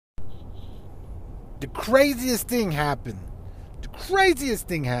the craziest thing happened. The craziest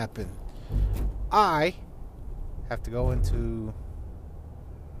thing happened. I have to go into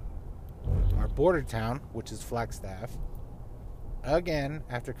our border town, which is Flagstaff, again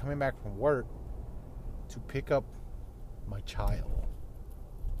after coming back from work to pick up my child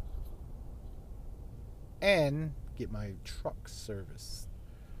and get my truck serviced.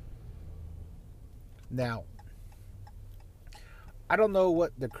 Now, I don't know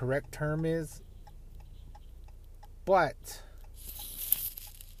what the correct term is, but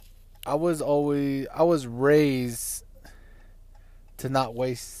I was raised to not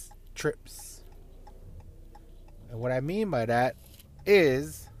waste trips. And what I mean by that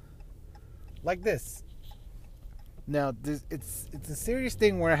is like this. Now, it's a serious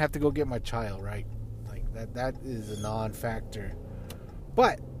thing where I have to go get my child, right? Like that is a non-factor.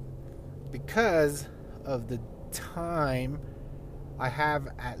 But because of the time, I have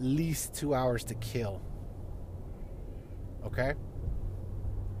at least 2 hours to kill. Okay?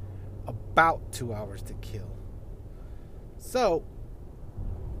 About 2 hours to kill. So,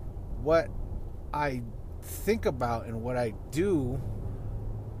 what I think about and what I do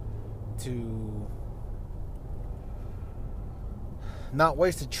to not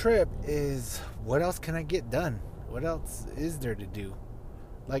waste a trip is, what else can I get done? What else is there to do?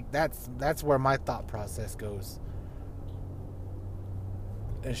 Like, that's where my thought process goes.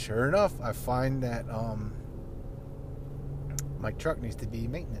 And sure enough, I find that my truck needs to be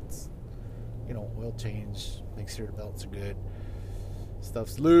maintenance. You know, oil change, make sure the belts are good,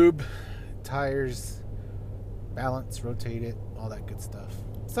 stuff's lube, tires, balance, rotate it, all that good stuff.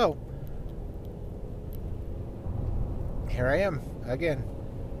 So here I am again.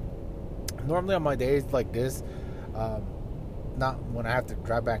 Normally on my days like this, not when I have to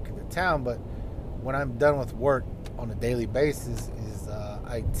drive back into town, but when I'm done with work on a daily basis, is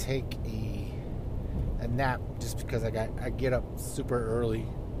I take a nap, just because I get up super early,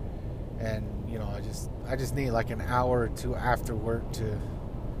 and you know I just need like an hour or two after work to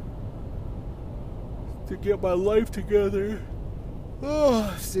get my life together.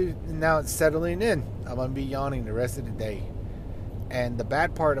 Oh, see, now it's settling in. I'm gonna be yawning the rest of the day, and the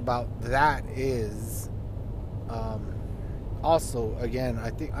bad part about that is, also again,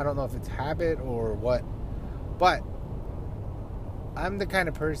 I don't know if it's habit or what, but I'm the kind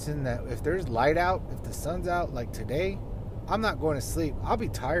of person that if there's light out, if the sun's out, like today, I'm not going to sleep. I'll be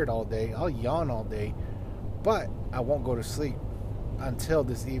tired all day. I'll yawn all day, but I won't go to sleep until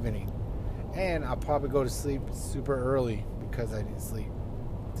this evening. And I'll probably go to sleep super early because I didn't sleep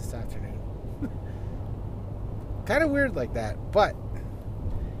this afternoon. Kind of weird like that, but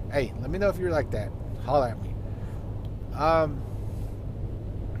hey, let me know if you're like that. Holler at me.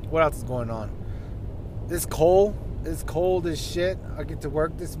 What else is going on? It's cold as shit. I get to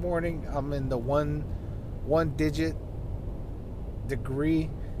work this morning. I'm in the one digit degree.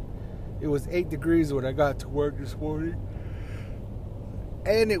 It was 8 degrees when I got to work this morning,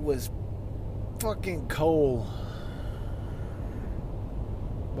 and it was fucking cold.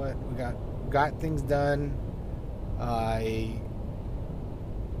 But we got things done. I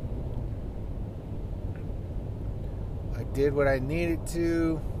did what I needed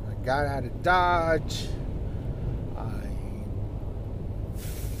to. I got out of Dodge. I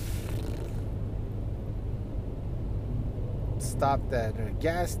stopped at a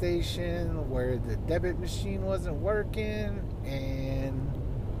gas station where the debit machine wasn't working, and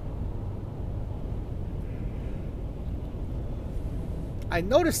I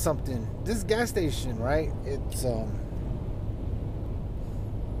noticed something. This gas station, right? It's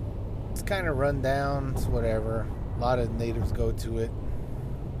kind of run down. It's whatever. A lot of natives go to it,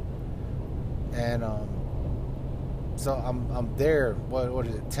 and so I'm there. What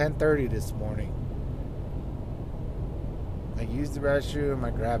is it? 10:30 this morning. I used the restroom.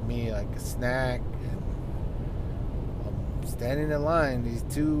 I grabbed me like a snack, and I'm standing in line. These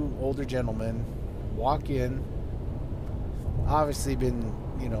 2 older gentlemen walk in. Obviously been,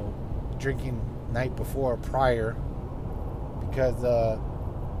 drinking night before prior, because their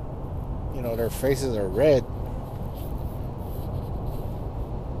faces are red.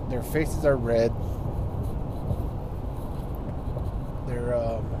 Their faces are red.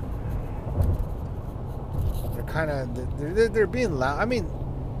 They're being loud. I mean,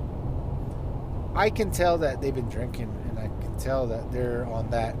 I can tell that they've been drinking, and I can tell that they're on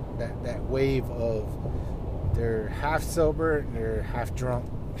that wave of they're half sober and they're half drunk.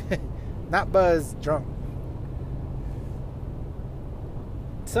 Not buzzed, drunk.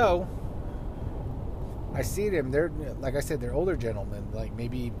 So I see them. They're, like I said, they're older gentlemen, like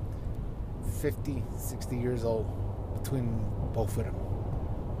maybe 50, 60 years old between both of them.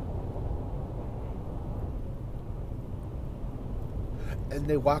 and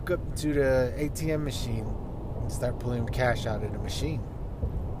they walk up to the ATM machine and start pulling cash out of the machine.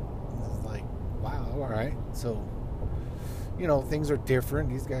 It's like, wow, all right. So, things are different.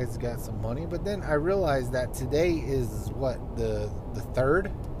 These guys got some money. But then I realized that today is what, the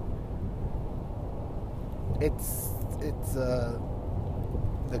 3rd? It's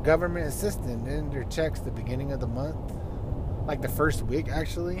the government assistant in their checks the beginning of the month, like the first week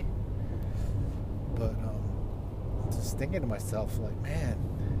actually. But just thinking to myself, like, man,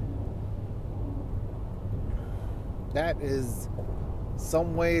 that is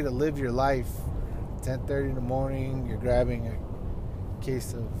some way to live your life. 10:30 in the morning, you're grabbing a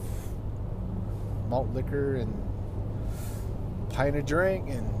case of malt liquor and a pint of drink,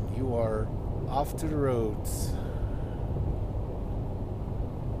 and you are off to the roads.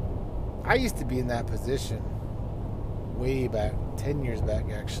 I used to be in that position way back, 10 years back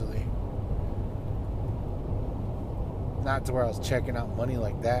actually. Not to where I was checking out money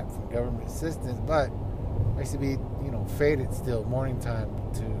like that from government assistance, but I used to be, faded still, morning time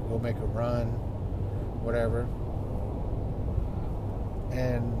to go make a run, whatever.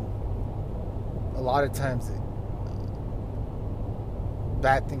 And a lot of times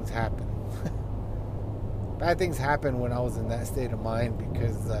bad things happen. Bad things happen when I was in that state of mind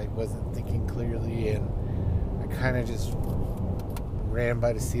because I wasn't thinking clearly, and I kind of just ran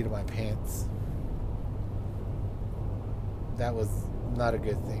by the seat of my pants. That was not a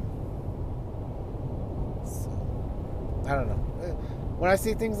good thing. So, I don't know. When I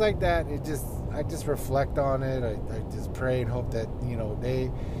see things like that, I just reflect on it. I just pray and hope that,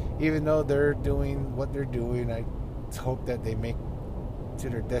 they, even though they're doing what they're doing, I hope that they make to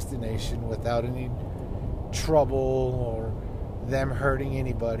their destination without any trouble or them hurting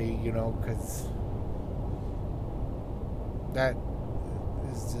anybody, because that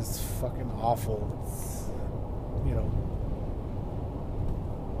is just fucking awful. It's,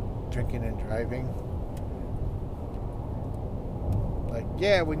 drinking and driving. Like,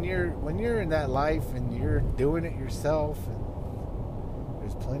 yeah, when you're in that life and you're doing it yourself, and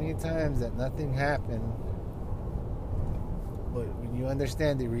there's plenty of times that nothing happened. But when you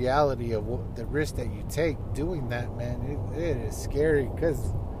understand the reality of the risk that you take doing that, man, it is scary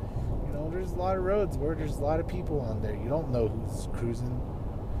because, there's a lot of roads where there's a lot of people on there. You don't know who's cruising.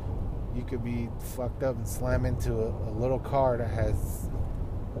 You could be fucked up and slam into a little car that has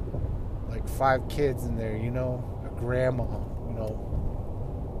like 5 kids in there, a grandma,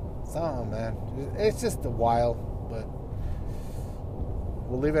 something, man. It's just a while, but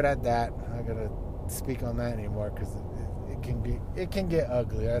we'll leave it at that. I'm not gonna speak on that anymore because it can get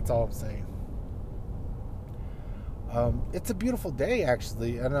ugly. That's all I'm saying. It's a beautiful day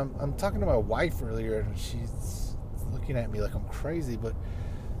actually, and I'm talking to my wife earlier, and she's looking at me like I'm crazy. But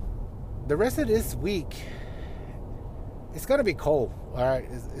the rest of this week, it's gonna be cold. All right,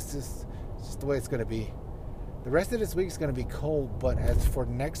 it's just the way it's gonna be. The rest of this week is gonna be cold, but as for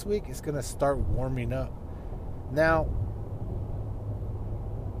next week, it's gonna start warming up. Now,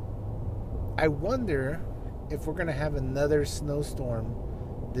 I wonder if we're gonna have another snowstorm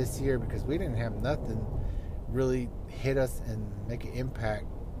this year, because we didn't have nothing really hit us and make an impact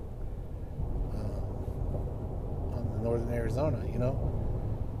on the northern Arizona,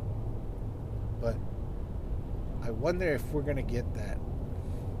 But I wonder if we're gonna get that.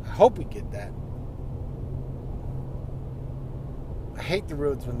 I hope we get that. I hate the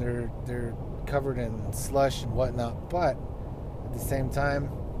roads when they're covered in slush and whatnot, but at the same time,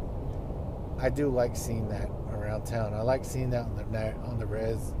 I do like seeing that around town. I like seeing that on the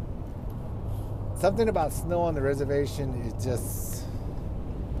res. Something about snow on the reservation, it just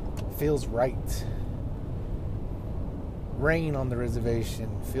feels right. Rain on the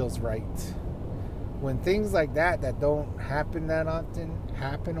reservation feels right. When things like that don't happen that often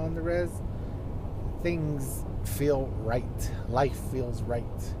happen on the res, things feel right. Life feels right.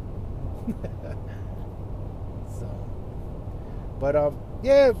 So, but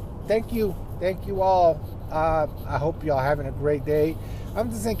yeah, thank you all. I hope y'all having a great day. I'm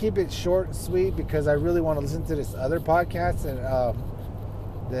just gonna keep it short and sweet because I really want to listen to this other podcast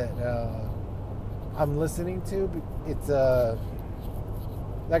that I'm listening to. It's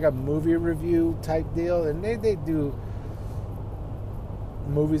like a movie review type deal, and they do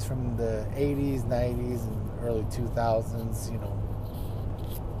movies from the 80s, 90s, and early 2000s.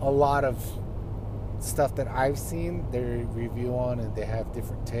 A lot of stuff that I've seen they review on, and they have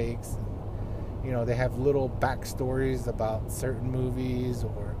different takes, and they have little backstories about certain movies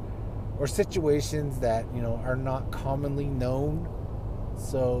or situations that are not commonly known.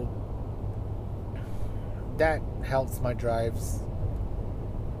 So that helps my drives.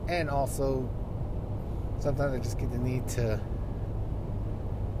 And also sometimes I just get the need to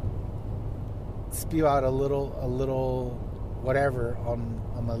spew out a little whatever on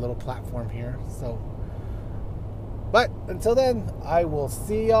my little platform here. So, but until then, I will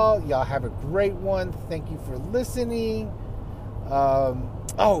see y'all. Y'all have a great one. Thank you for listening.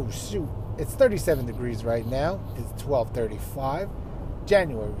 Oh shoot, it's 37 degrees right now. It's 12:35,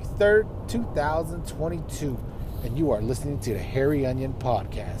 January 3rd, 2022, and you are listening to the Hairy Onion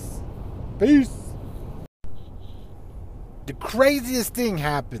Podcast. Peace. The craziest thing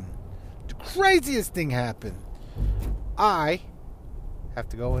happened. I have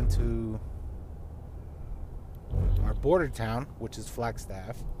to go into our border town, which is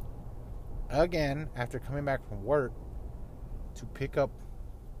Flagstaff, again after coming back from work to pick up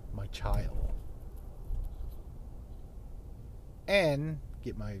my child and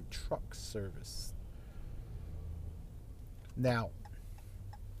get my truck serviced. Now,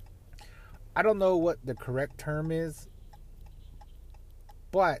 I don't know what the correct term is,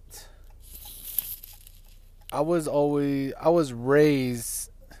 but I was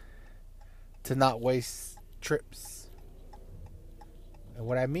raised to not waste trips. And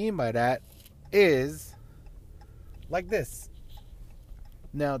what I mean by that is like this.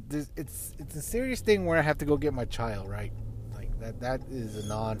 Now, it's a serious thing where I have to go get my child, right? Like that is a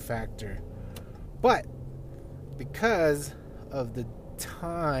non-factor. But because of the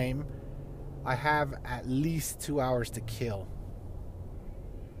time, I have at least 2 hours to kill.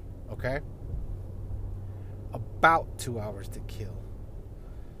 Okay? About 2 hours to kill.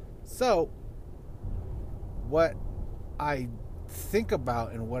 So, what I think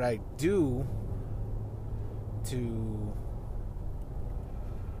about and what I do to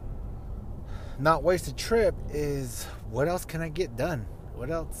not waste a trip is, what else can I get done? What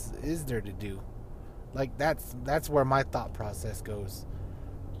else is there to do? Like, that's where my thought process goes.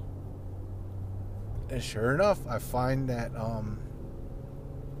 And sure enough, I find that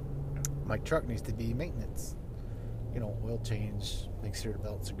my truck needs to be maintenance. Oil change, make sure the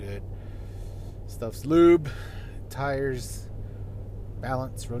belts are good, stuff's lube, tires,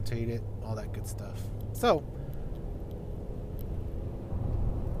 balance, rotate it, all that good stuff. So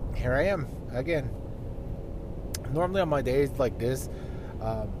here I am again. Normally on my days like this,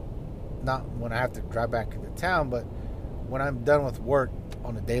 not when I have to drive back into town, but when I'm done with work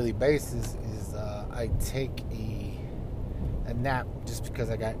on a daily basis, is I take a nap, just because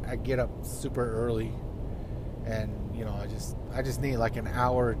I get up super early, and I just need like an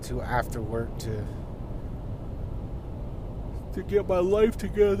hour or two after work to get my life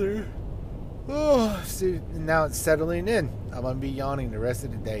together. Oh, see, now it's settling in. I'm gonna be yawning the rest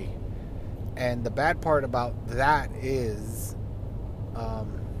of the day, and the bad part about that is,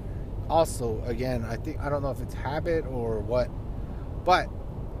 also, again, I don't know if it's habit or what, but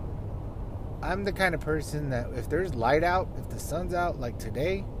I'm the kind of person that if there's light out, if the sun's out, like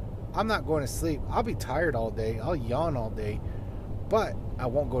today, I'm not going to sleep. I'll be tired all day. I'll yawn all day, but I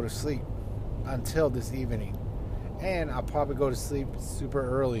won't go to sleep until this evening. And I'll probably go to sleep super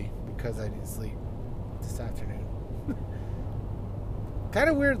early because I didn't sleep this afternoon. Kind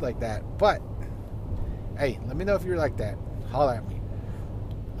of weird like that, but hey, let me know if you're like that. Holler at me.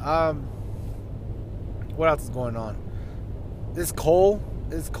 What else is going on? It's cold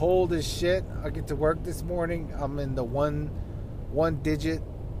as shit. I get to work this morning. I'm in the one digit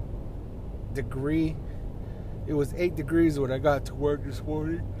degree. It was 8 degrees when I got to work this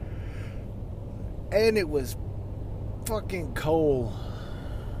morning, and it was fucking cold.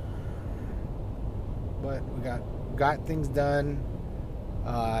 But we got things done.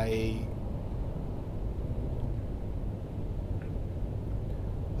 I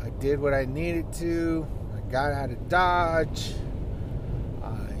did what I needed to. I got out of Dodge.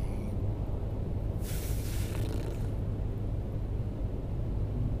 I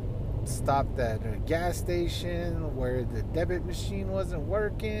stopped at a gas station where the debit machine wasn't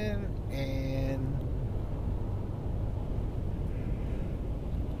working, and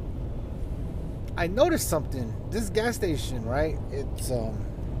I noticed something. This gas station, right? It's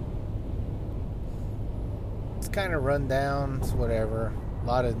kind of run down. It's whatever. A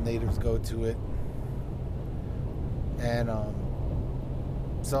lot of natives go to it, and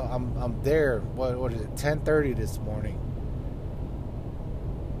so I'm there. What is it? 10:30 this morning.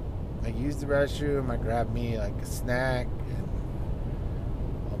 I used the restroom. I grabbed me like a snack, and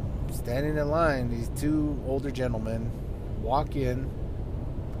I'm standing in line. These two older gentlemen walk in.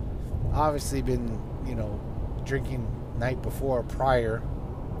 Obviously been, drinking night before or prior,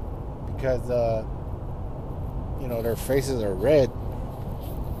 because their faces are red.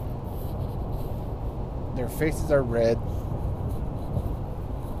 Their faces are red.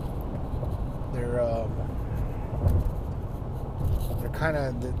 They're kind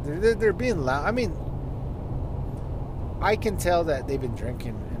of they're being loud. I mean, I can tell that they've been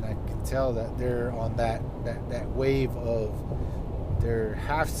drinking, and I can tell that they're on that wave of they're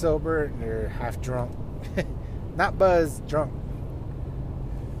half sober and they're half drunk. Not buzzed, drunk.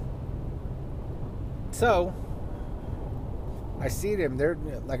 So I see them. They're,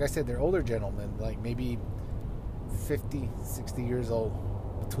 like I said, they're older gentlemen, like maybe 50, 60 years old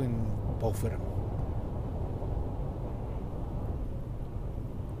between both of them.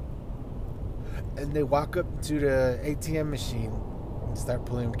 And they walk up to the ATM machine and start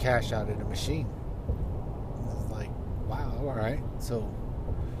pulling cash out of the machine. And it's like, wow, all right. So,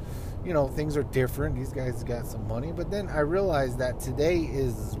 you know, things are different. These guys got some money. But then I realized that today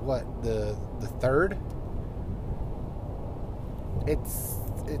is what, the 3rd? It's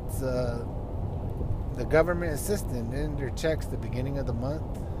the government assistant in their checks the beginning of the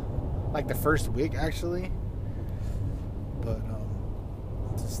month, like the first week actually. But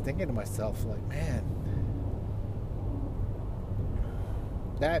I'm just thinking to myself, like, man,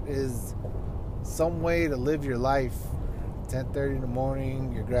 that is some way to live your life. 10:30 in the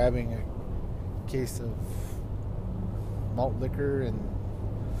morning, you're grabbing a case of malt liquor and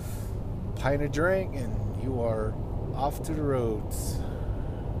a pint of drink, and you are off to the roads.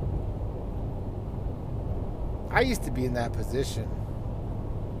 I used to be in that position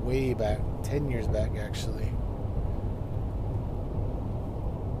way back, 10 years back actually.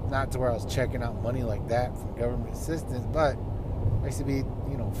 Not to where I was checking out money like that from government assistance, but I used to be,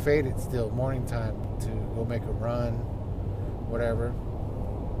 you know, faded still, morning time to go make a run, whatever.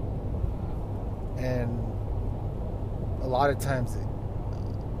 And a lot of times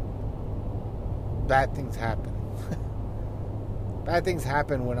bad things happen. Bad things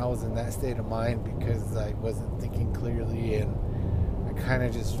happen when I was in that state of mind because I wasn't thinking clearly, and I kind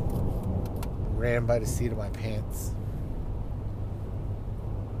of just ran by the seat of my pants.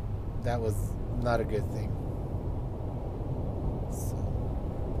 That was not a good thing. So,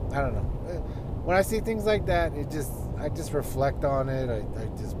 I don't know. When I see things like that, I just reflect on it. I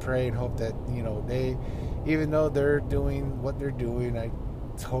just pray and hope that, you know, they, even though they're doing what they're doing, I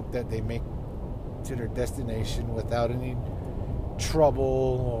hope that they make to their destination without any trouble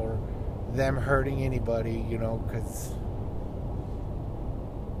or them hurting anybody, you know, because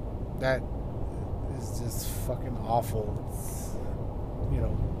that is just fucking awful. It's, you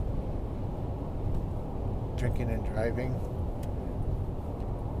know, drinking and driving.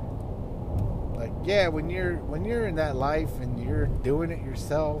 Like, yeah, when you're in that life and you're doing it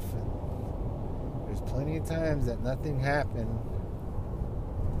yourself, and there's plenty of times that nothing happened.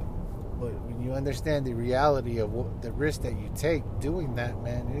 But when you understand the reality of the risk that you take doing that,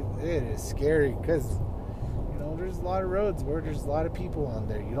 man, it is scary because, you know, there's a lot of roads where there's a lot of people on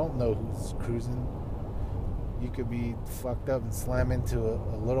there. You don't know who's cruising. You could be fucked up and slam into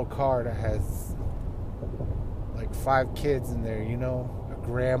a little car that has like 5 kids in there, you know, a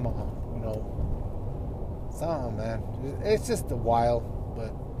grandma, you know, something, man. It's just a while,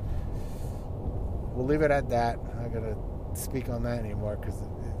 but we'll leave it at that. I'm not gonna speak on that anymore because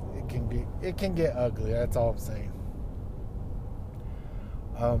it can get ugly. That's all I'm saying.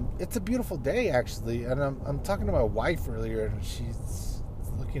 It's a beautiful day actually, and I'm talking to my wife earlier, and she's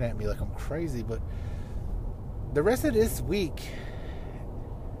looking at me like I'm crazy. But the rest of this week,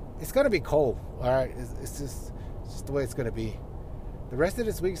 it's gonna be cold. All right, it's just the way it's gonna be. The rest of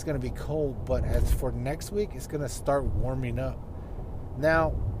this week is gonna be cold, but as for next week, it's gonna start warming up.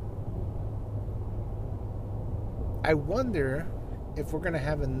 Now, I wonder if we're going to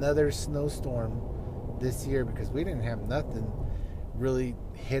have another snowstorm this year, because we didn't have nothing really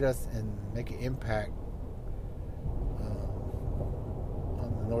hit us and make an impact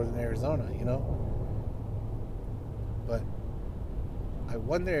on the northern Arizona, you know. But I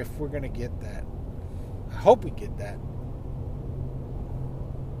wonder if we're going to get that. I hope we get that.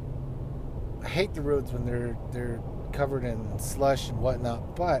 I hate the roads when they're covered in slush and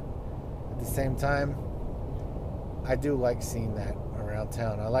whatnot, but at the same time, I do like seeing that around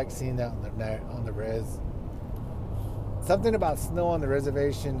town. I like seeing that on the res. Something about snow on the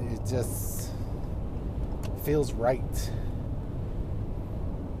reservation, it just feels right.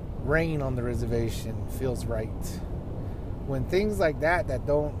 Rain on the reservation feels right. When things like that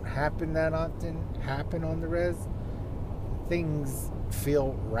don't happen that often happen on the res, things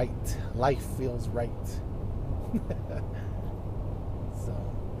feel right. Life feels right. So,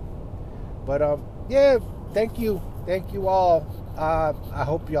 but yeah. Thank you all. I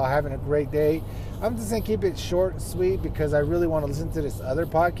hope y'all having a great day. I'm just gonna keep it short and sweet because I really want to listen to this other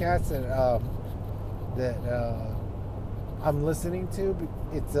podcast that I'm listening to.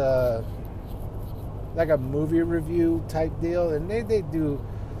 It's like a movie review type deal, and they do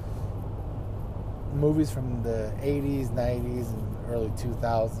movies from the 80s, 90s, and early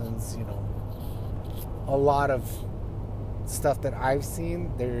 2000s. You know, a lot of stuff that I've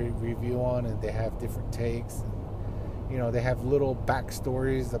seen they review on, and they have different takes. And, you know, they have little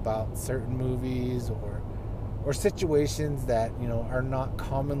backstories about certain movies or situations that, you know, are not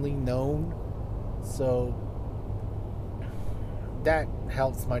commonly known. So that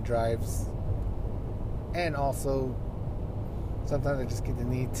helps my drives. And also, sometimes I just get the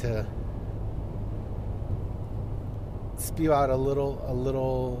need to spew out a little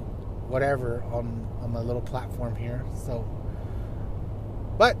whatever on my little platform here. So,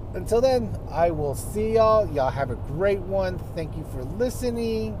 but until then, I will see y'all. Y'all have a great one. Thank you for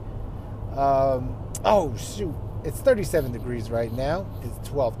listening. Oh shoot, it's 37 degrees right now. It's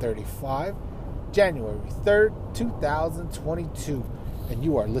 12:35, January 3rd, 2022, and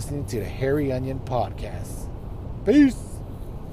you are listening to the Hairy Onion Podcast. Peace.